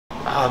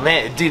Oh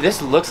man, dude,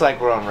 this looks like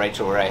we're on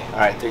Rachel Ray. All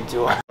right, 3,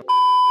 2, 1.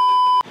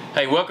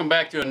 Hey, welcome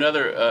back to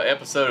another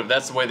episode of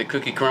That's the Way the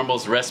Cookie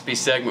Crumbles recipe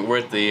segment. We're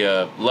at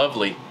the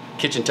lovely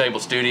Kitchen Table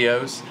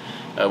Studios.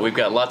 We've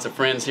got lots of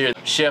friends here.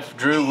 Chef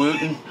Drew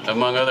Wooton,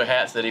 among other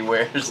hats that he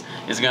wears,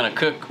 is going to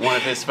cook one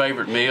of his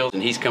favorite meals,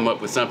 and he's come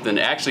up with something.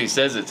 Actually, he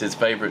says it's his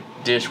favorite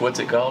dish. What's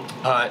it called?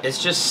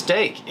 It's just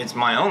steak. It's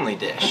my only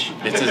dish.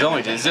 It's his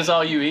only dish. Is this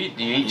all you eat?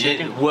 Do you eat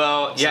chicken?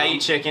 Well, yeah, I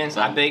eat chicken.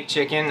 I bake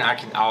chicken.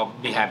 I'll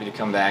be happy to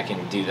come back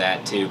and do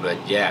that too.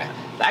 But yeah,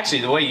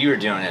 actually, the way you were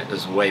doing it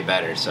was way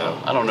better.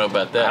 So I don't know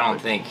about that. I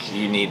don't think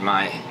you need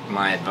my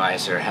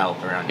advice or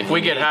help or anything. If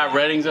we get high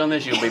ratings on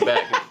this, you'll be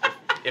back.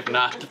 If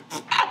not,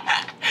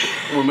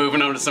 we're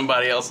moving on to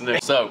somebody else new.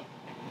 So,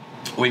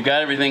 we've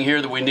got everything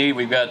here that we need.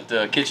 We've got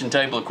kitchen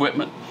table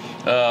equipment.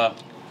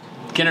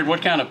 Kennard,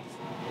 what kind of?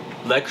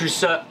 Le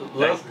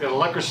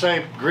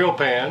Creuset grill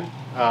pan,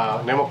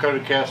 enamel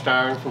coated cast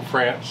iron from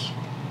France.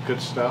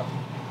 Good stuff.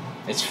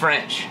 It's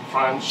French.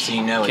 French. So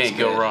you know Can't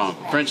go wrong.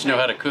 French know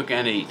how to cook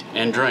and eat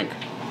and drink.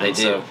 They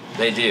do. So,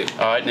 they do.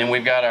 All right, and then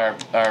we've got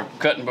our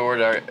cutting board,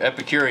 our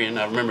Epicurean.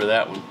 I remember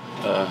that one.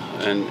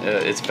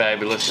 It's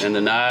fabulous, and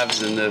the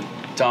knives and the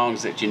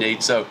tongs that you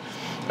need. So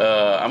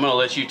I'm going to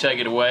let you take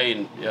it away,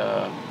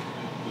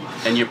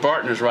 and your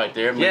partner's right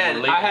there.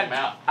 Yeah,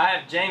 I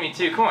have Jamie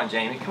too. Come on,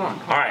 Jamie. Come on.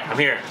 All right, I'm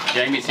here.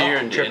 Jamie's here,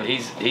 and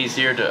he's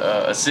here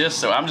to assist.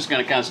 So I'm just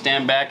going to kind of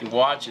stand back and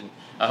watch, and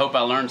I hope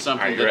I learned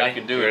something that I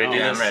can do.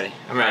 Yeah, I'm ready.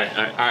 I'm ready.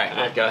 All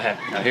right, go ahead.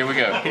 Now, here we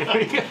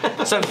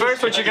go. So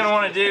first, what you're going to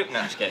want to do? No,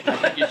 I'm just kidding. I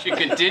think you should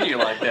continue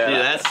like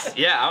that.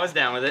 Dude, I was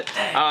down with it.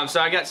 So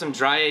I got some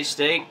dry aged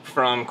steak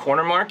from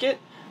Corner Market.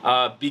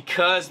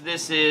 Because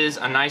this is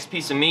a nice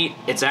piece of meat,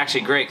 it's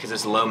actually great because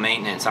it's low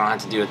maintenance. I don't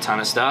have to do a ton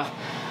of stuff.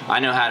 I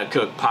know how to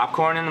cook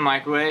popcorn in the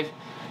microwave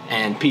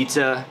and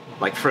pizza,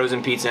 like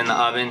frozen pizza in the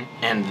oven,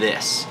 and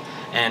this.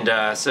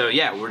 And so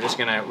yeah, we're just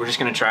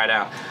gonna try it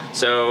out.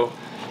 So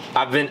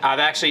I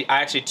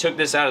actually took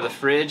this out of the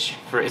fridge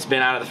it's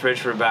been out of the fridge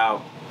for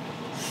about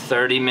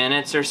 30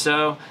 minutes or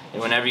so.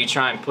 And whenever you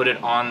try and put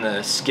it on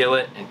the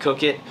skillet and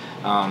cook it,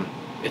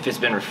 if it's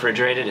been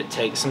refrigerated,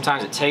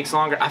 sometimes it takes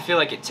longer. I feel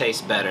like it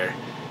tastes better.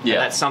 Yeah,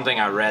 that's something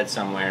I read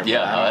somewhere.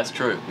 Yeah, no, that's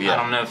true. Yeah. I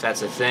don't know if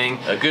that's a thing.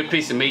 A good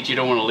piece of meat, you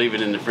don't want to leave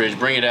it in the fridge.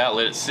 Bring it out,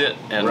 let it sit,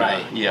 and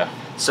right. Yeah.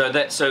 So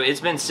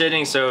it's been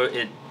sitting, so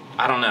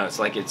I don't know. It's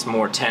like it's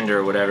more tender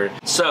or whatever.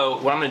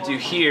 So what I'm gonna do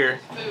here,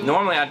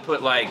 normally I'd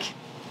put like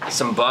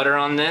some butter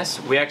on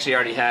this. We actually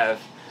already have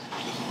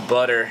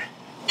butter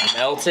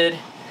melted.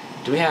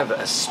 Do we have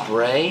a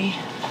spray?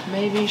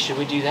 Maybe should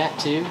we do that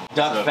too?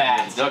 Duck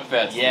fat. Duck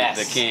fat's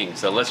the king.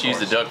 So let's use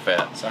the duck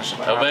fat.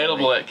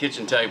 Available at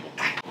Kitchen Table.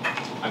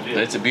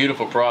 It's a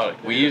beautiful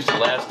product. We used it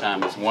last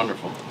time. It's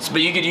wonderful.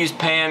 But you could use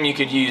Pam. You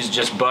could use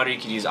just butter. You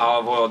could use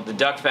olive oil. The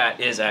duck fat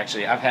is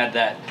actually. I've had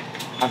that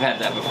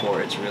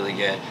before. It's really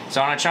good.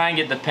 So I'm gonna try and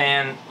get the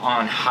pan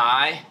on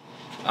high,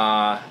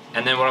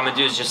 and then what I'm gonna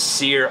do is just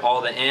sear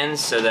all the ends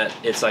so that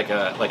it's like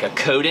a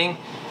coating,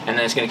 and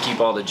then it's gonna keep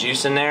all the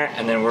juice in there,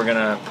 and then we're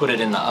gonna put it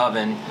in the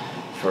oven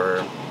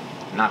for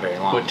not very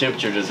long. What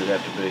temperature does it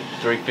have to be?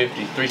 350,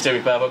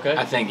 375, okay?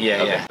 I think,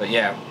 yeah, okay. Yeah. But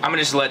yeah, I'm gonna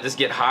just let this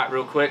get hot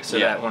real quick so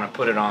that when I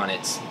put it on,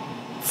 it's...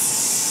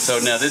 So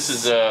now this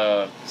is,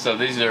 so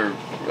these are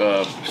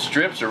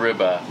strips or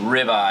ribeye?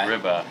 Ribeye.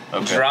 Ribeye,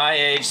 okay. Dry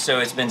aged, so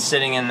it's been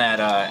sitting in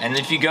that, and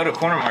if you go to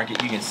Corner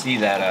Market, you can see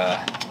that,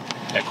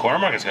 That Corner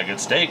Market's got good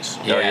steaks.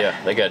 Yeah. Oh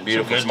yeah, they got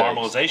beautiful good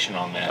marbleization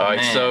on that. All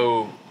right,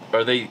 so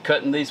are they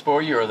cutting these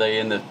for you, or are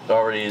they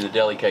already in the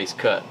deli case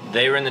cut?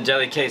 They were in the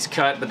deli case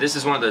cut, but this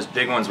is one of those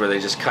big ones where they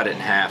just cut it in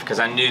half, because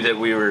I knew that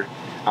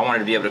I wanted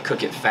to be able to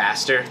cook it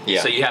faster. Yeah.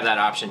 So you have that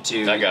option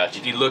too. I got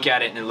you. If you look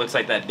at it and it looks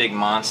like that big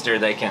monster,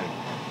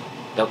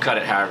 they'll cut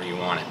it however you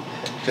want it.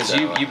 Because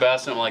you buy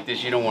something like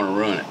this, you don't want to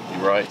ruin it,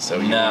 right? So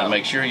you want to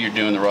make sure you're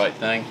doing the right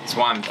thing. That's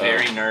why I'm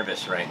very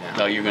nervous right now.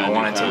 No, you're gonna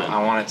do fine.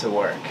 I want it to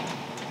work.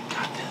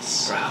 Got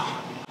this, bro.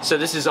 So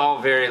this is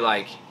all very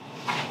like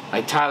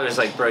Tyler's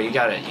like, bro, you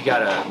got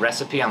a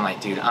recipe? I'm like,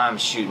 dude, I'm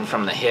shooting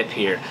from the hip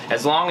here.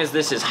 As long as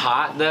this is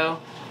hot though,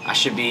 I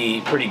should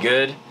be pretty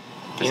good.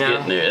 It's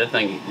getting there. That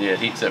thing, it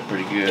heats up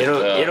pretty good.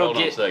 It'll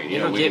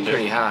get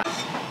pretty hot.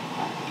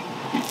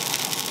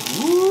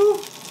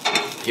 Woo!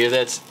 Hear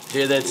that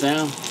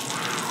sound?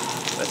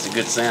 That's a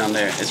good sound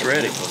there. It's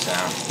ready. Sound.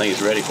 I think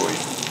it's ready for you.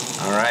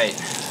 All right.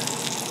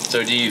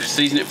 So do you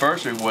season it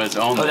first, or was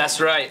it on? Oh,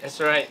 that's right. That's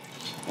right.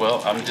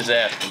 Well, I'm just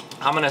asking.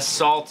 I'm gonna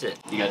salt it.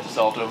 You got the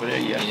salt over there?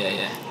 Yeah.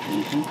 Yeah.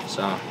 Mm-hmm.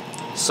 So,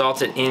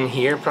 salt it in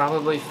here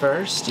probably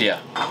first. Yeah.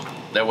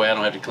 That way I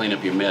don't have to clean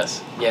up your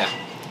mess. Yeah.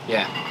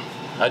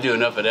 I do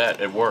enough of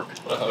that at work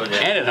and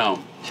at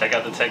home. Check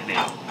out the technique.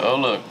 Oh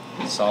look.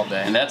 Salt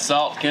day. And that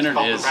salt, Kennard,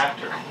 is...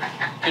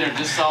 Kennard,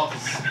 this salt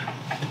is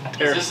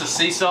this a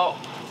sea salt?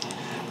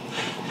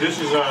 This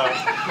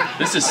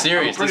is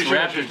serious. This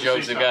raptor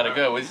joke's have got to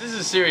go. This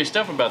is serious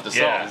stuff about the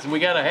salt. We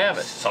got to have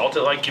it. Salt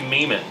it like you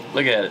mean it.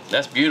 Look at it.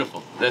 That's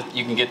beautiful.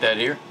 You can get that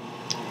here?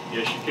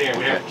 Yes, you can.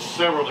 We have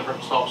several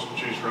different salts to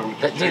choose from.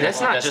 Dude,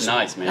 that's not That's just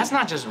nice, man. That's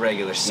not just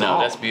regular salt.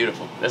 No, that's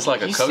beautiful. That's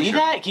like a Can you kosher. see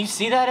that? Can you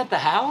see that at the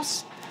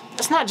house?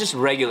 That's not just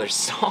regular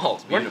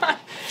salt. We're not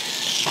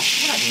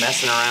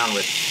messing around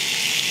with.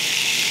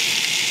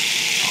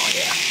 Oh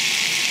yeah.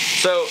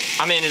 So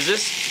I mean, is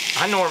this?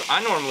 I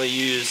normally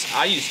use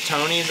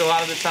Tony's a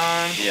lot of the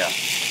time. Yeah.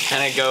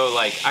 And I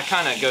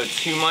kind of go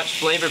too much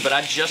flavor, but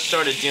I just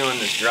started doing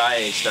this dry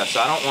age stuff, so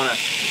I don't want to,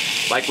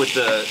 like with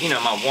the, you know,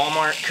 my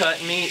Walmart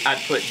cut meat, I'd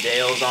put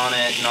Dale's on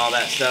it and all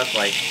that stuff.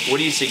 Like, what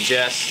do you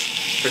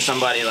suggest for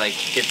somebody, like,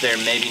 if they're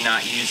maybe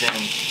not using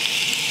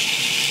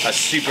a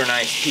super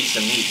nice piece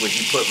of meat, would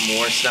you put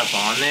more stuff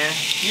on there?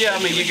 Yeah, I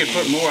mean, you could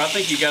put more. I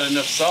think you got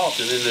enough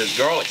salt, and then there's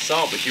garlic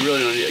salt, but you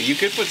really don't need. You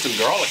could put some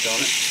garlic on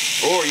it,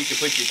 or you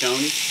could put your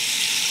Tony's.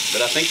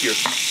 But I think you're.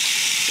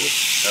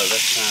 Oh,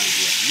 that's fine.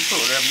 Yeah, you put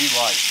whatever you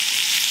like.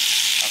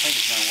 I think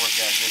it's gonna work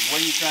out good.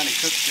 What are you trying to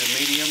cook to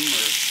medium,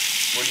 or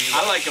what do you?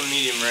 I like a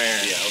medium rare.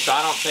 Yeah, okay. So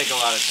I don't take a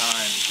lot of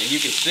time. And you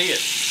can see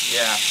it.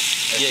 Yeah.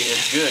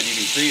 It's good. You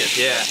can see it.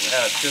 Yeah.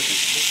 How it's cooking.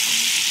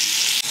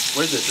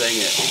 Where's the thing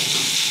at?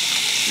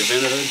 The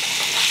vinegar?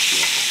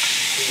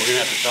 Yeah. We're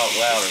gonna have to talk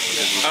louder.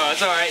 Oh,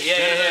 it's all right. Yeah,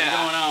 Vinegar's yeah.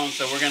 going on,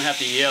 so we're gonna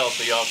have to yell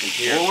so y'all can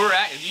hear. Well,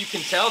 you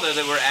can tell though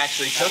that we're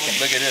actually cooking.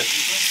 Look at this.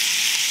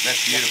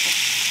 That's beautiful.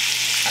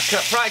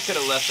 Probably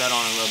could have left that on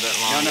a little bit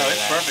longer. No,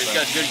 it's perfect. It's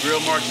got good grill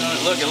marks on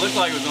it. Look, it looked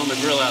like it was on the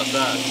grill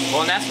outside.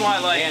 Well, and that's why,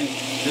 like, And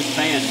this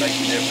pan makes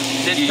a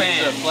difference. This If you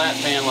pan. use a flat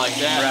pan like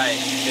that, Right.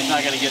 it's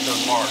not going to get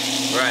those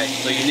marks. right.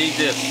 So you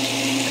need this.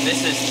 And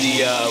this is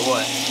the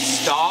what?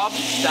 Stove.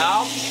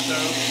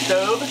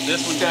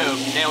 This one Stove.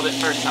 Nailed it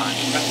first time.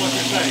 That's what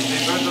they say.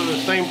 They both are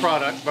the same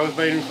product, both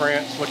made in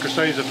France. Le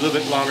Creuset's a little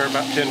bit longer,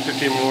 about 10,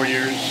 15 more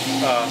years.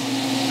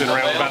 Been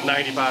around about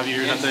 95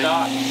 years, I In think.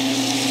 stock.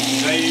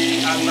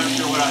 I'm not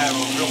sure what I have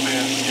on grill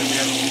pan. Because we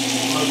have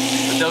most.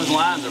 But those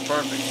lines are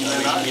perfect.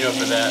 I mean, you know,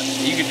 for that.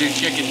 You could do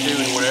chicken too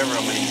and whatever.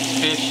 I mean,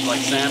 fish like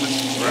salmon.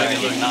 Right.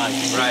 Make it look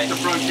nice. Right. The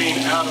protein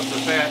out of the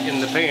fat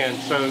in the pan,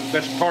 so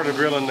that's part of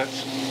grilling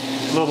that's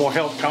a little more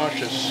health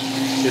conscious,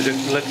 is it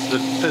lets the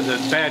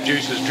bad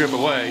juices drip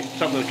away,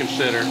 something to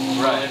consider.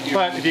 Right.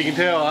 But if you can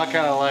tell, I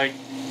kind of like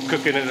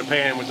cooking in a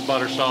pan with the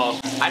butter sauce.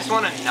 I just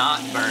want to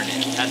not burn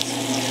it. That's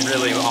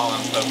really all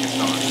I'm focused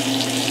on.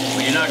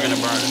 Well, you're not going to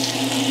burn it.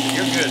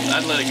 You're good.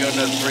 I'd let it go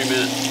another 3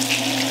 minutes.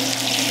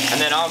 And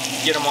then I'll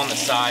get them on the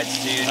sides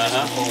too, just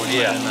before we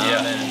put it in the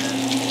oven. And then...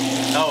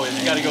 Oh, it's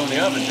got to go in the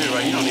oven too,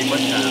 right? You don't need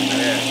much time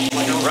there.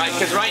 Right,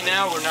 because right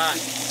now we're not.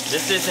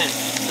 This isn't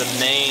the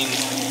main.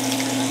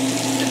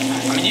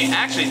 I mean,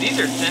 actually these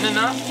are thin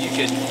enough. You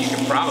could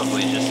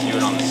probably just do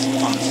it on the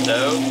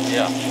stove.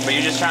 Yeah. But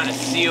you're just trying to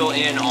seal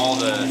in all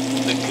the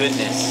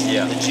goodness,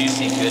 the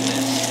juicy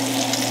goodness.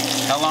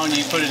 How long do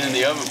you put it in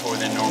the oven for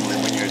then normally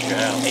when you're at your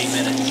house? 8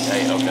 minutes.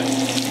 Hey, okay.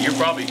 You're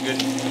probably good.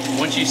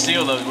 Once you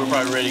seal those, we're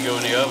probably ready to go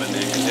in the oven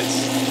then, because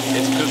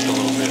it's cooked a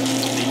little bit.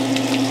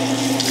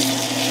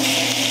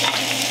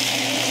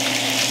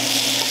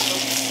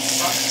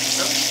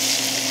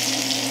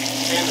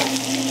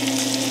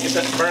 Get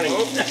that burning.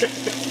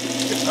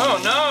 Oh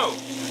no!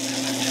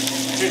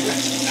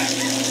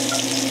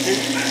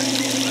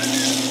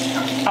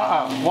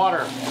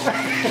 Water.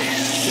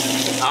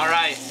 All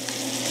right.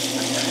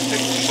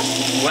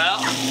 Well,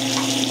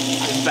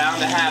 it's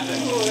bound to happen.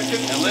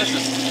 And listen,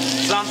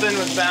 Something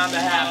was bound to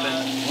happen.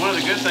 one of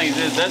the good things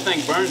is that thing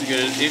burns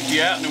good. If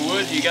you're out in the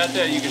woods, you got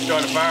that, you can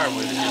start a fire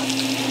with it.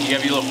 You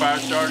have your little fire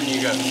starter and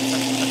you go.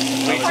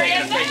 We take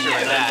a picture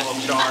of that.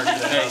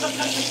 Hey,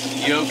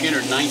 you oak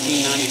entered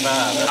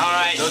 1995. All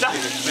right. Those Stop.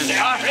 things are expensive.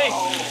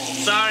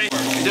 Sorry.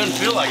 It doesn't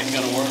feel like it's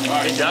going to work.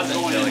 All right, It doesn't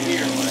Going feel in like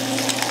here.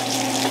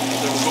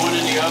 So we're going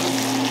in the oven.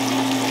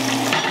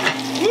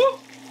 Woo!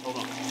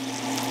 Hold on.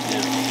 Yeah.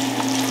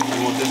 You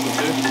want this one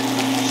too?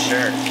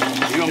 Sure.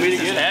 You want me to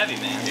This is get it? heavy,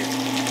 man.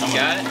 I'm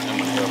Got it? I'm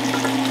gonna help.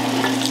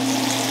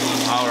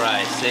 All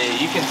right. See,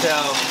 you can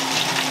tell.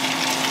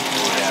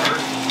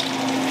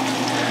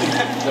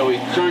 So we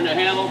turn the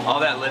handle. All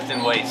that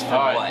lifting weights for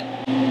All right.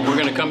 what? We're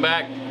gonna come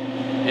back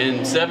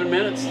in 7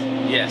 minutes.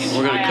 Yes.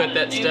 We're gonna cut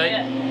that steak.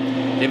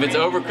 If it's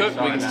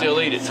overcooked, we can still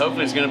eat it.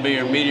 Hopefully, it's gonna be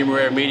a medium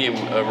rare, medium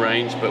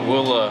range. But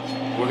we're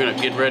gonna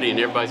get ready, and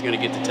everybody's gonna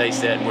get to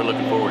taste that, and we're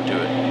looking forward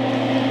to it.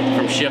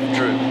 From Chef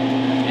Drew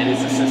and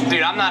his assistant.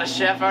 Dude, I'm not a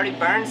chef. I already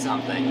burned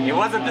something. It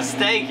wasn't the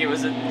steak. It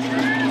was a.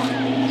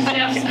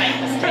 Chefs make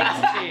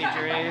mistakes too,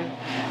 Drew.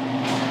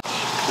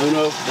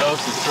 Uno, dos,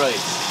 and tres.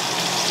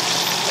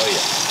 Oh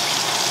yeah.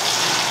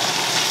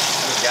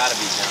 It's gotta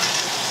be done.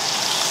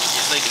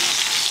 It's like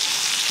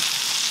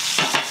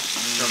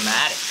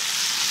dramatic.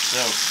 So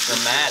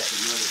Dramatic.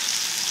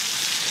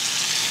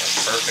 That's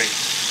perfect.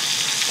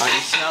 Oh,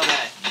 you smell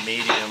that?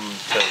 Medium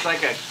to It's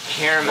like a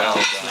caramel well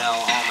done. smell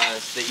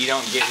almost that you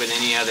don't get with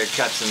any other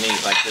cuts of meat,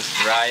 like this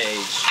dry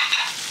age.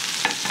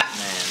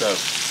 Man. So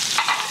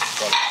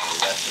probably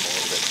rest them a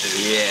little bit too.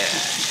 Yeah,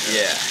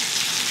 yeah.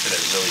 So they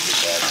really get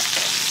that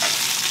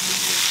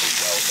medium to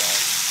well done.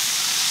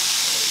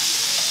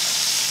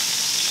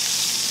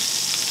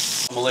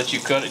 I'm a we'll let you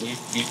cut it and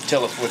you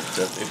tell us what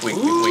if we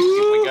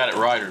got it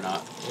right or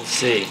not. We'll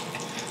see.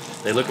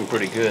 They're looking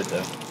pretty good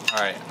though. All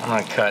right, I'm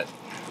gonna cut.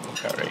 We'll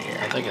cut right here.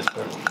 I think it's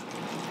perfect.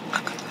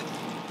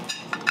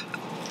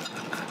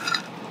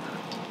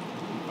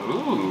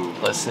 Ooh.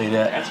 Let's see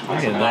that. That's Look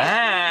at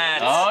that.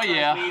 Oh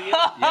yeah.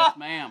 Yes,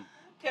 ma'am.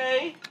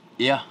 Okay.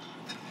 Yeah.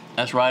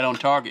 That's right on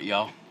target,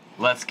 y'all.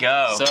 Let's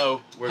go.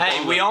 So we're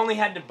hey, we only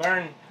had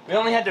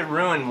to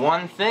ruin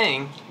one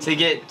thing to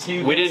get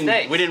two we good didn't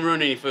steaks. we didn't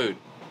ruin any food.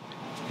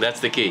 That's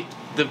the key.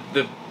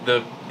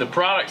 The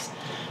products.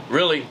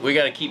 Really, we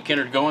got to keep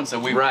Kendrick going, so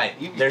we Right.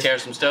 You can tear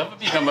some stuff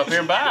if you come up here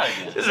and buy it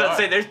again. Just about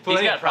to say, there's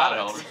plenty He's got of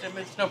products. pot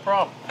holders. It's no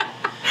problem.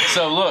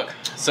 So look,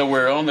 so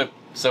we're on the.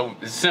 So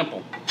it's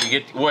simple. You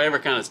get whatever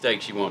kind of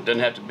steaks you want.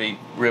 Doesn't have to be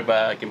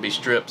ribeye. It can be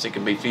strips. It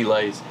can be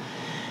fillets.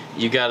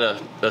 You got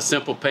a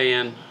simple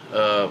pan,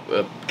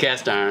 a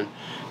cast iron,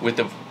 with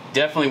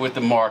definitely with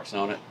the marks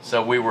on it.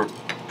 So we were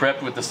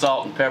prepped with the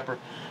salt and pepper.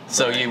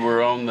 So you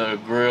were on the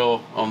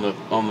grill on the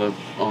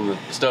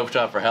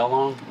stovetop for how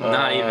long?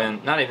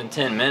 Not even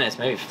 10 minutes,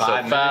 maybe 5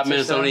 minutes. So 5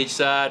 minutes or so. on each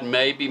side,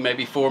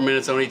 maybe 4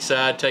 minutes on each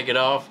side. Take it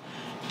off,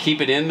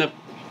 keep it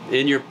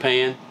in your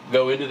pan.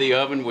 Go into the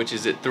oven, which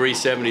is at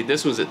 370.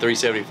 This one's at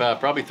 375.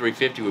 Probably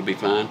 350 would be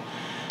fine,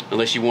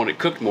 unless you want it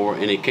cooked more.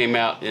 And it came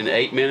out in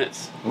 8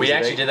 minutes. We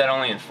actually did that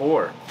only in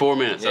 4. 4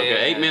 minutes. Yeah,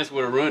 okay, yeah, 8 minutes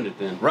would have ruined it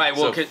then. Right.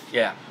 Well, So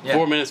yeah.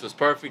 4 minutes was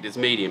perfect. It's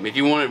medium. If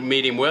you want it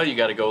medium well, you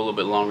got to go a little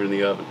bit longer in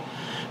the oven.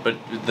 But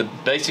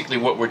basically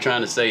what we're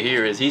trying to say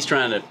here is he's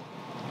trying to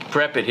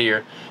prep it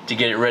here to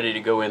get it ready to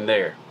go in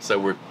there. So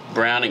we're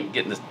browning,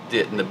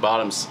 getting the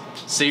bottoms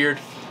seared,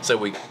 so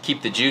we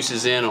keep the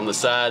juices in on the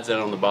sides and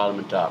on the bottom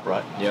and top,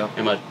 right? Yeah.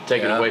 Am I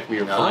taking away from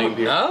your flame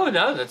here? No,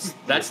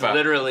 that's fine.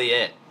 literally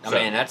it. I So-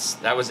 mean,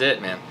 that was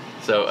it, man.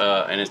 So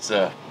and it's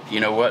you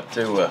know what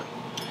to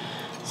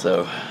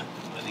so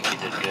I think you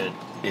did good.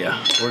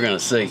 yeah, we're gonna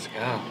see.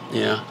 Go.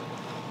 Yeah.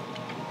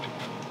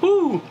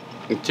 Woo!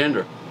 And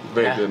tender,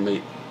 very Yeah. good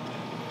meat.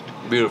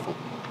 Beautiful,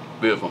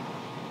 beautiful.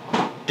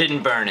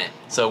 Didn't burn it.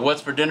 So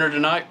what's for dinner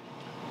tonight?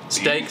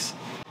 Steaks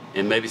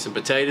and maybe some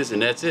potatoes,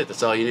 and that's it.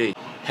 That's all you need.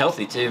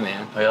 Healthy too,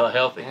 man. Well,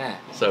 healthy. Yeah.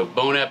 So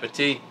bon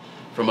appetit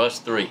from us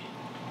three.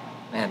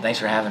 Man, thanks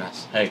for having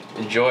us. Hey,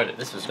 enjoyed it.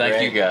 This was Thank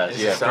great. you guys.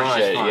 This Yeah, was so much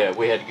appreciate it. fun. Yeah,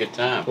 we had a good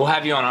time. We'll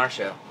have you on our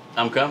show.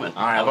 I'm coming.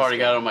 All right, I've let's already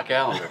got it on my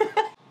calendar.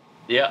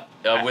 Yeah,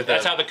 with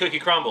That's how the cookie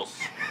crumbles.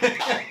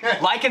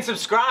 Like and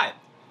subscribe.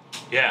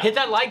 Yeah. Hit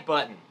that like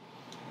button.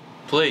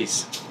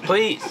 please.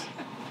 Please.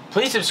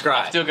 Please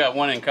subscribe. Still got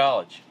one in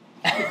college.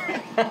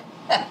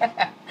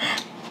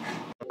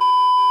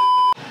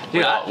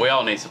 Dude, we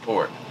all need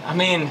support. I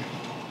mean,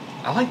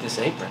 I like this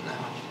apron though.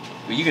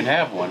 Well, you can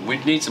have one. We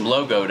need some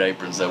logoed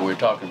aprons that we're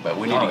talking about.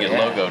 We need to get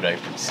logoed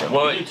aprons. So.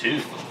 Well, You too.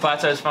 Flat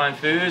Toast Fine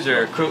Foods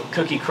or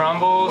Cookie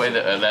Crumbles.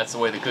 That's the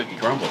way the cookie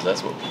crumbles.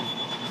 That's what.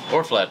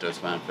 Or Flat Toast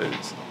Fine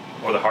Foods.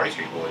 Or the Hardy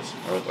Street Boyz.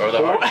 Or the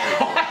Hardy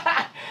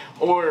Street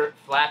Or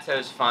Flat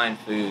Toast Fine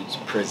Foods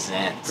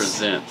presents.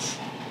 presents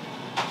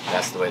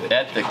That's the way that.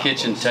 at the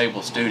Kitchen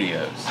Table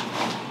Studios.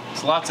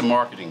 There's lots of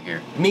marketing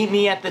here. Meet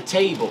me at the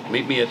table.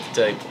 Meet me at the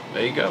table.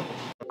 There you go.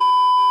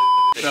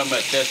 Talking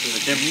about testing the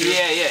temperature.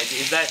 Yeah.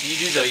 Is that you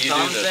do the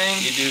thumb thing?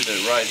 You do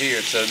the right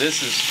here. So this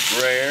is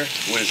rare.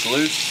 When it's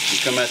loose, you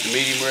come out to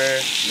medium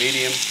rare,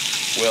 medium,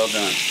 well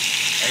done.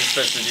 Are you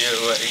supposed to do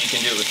it? You can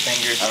do it with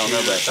fingers. I don't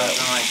know too, about or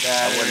something that one. like that.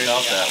 I wouldn't or-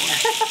 thought that one.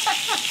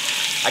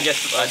 I guess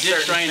I did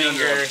certain train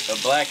under finger. a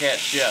black hat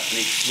chef,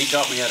 and he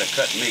taught me how to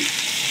cut meat.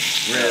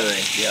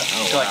 Really? Yeah.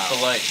 Oh, It's wow. like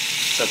fillet.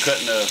 So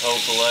cutting a whole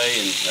fillet,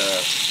 and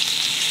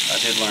I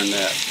did learn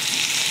that.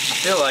 I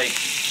feel like.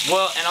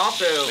 Well, and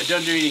also. It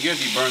doesn't do any good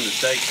if you burn the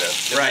steak, though.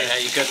 Doesn't Right. matter how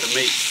you cut the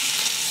meat.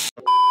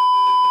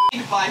 You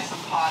can buy some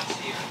pots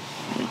here.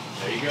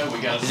 There you go. We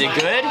got. Is it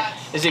good?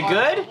 Is it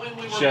good? When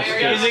we were Chef's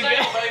married, kiss. Is it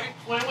good?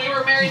 When we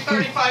were married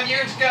 35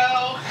 years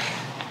ago,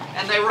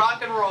 and they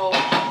rock and roll.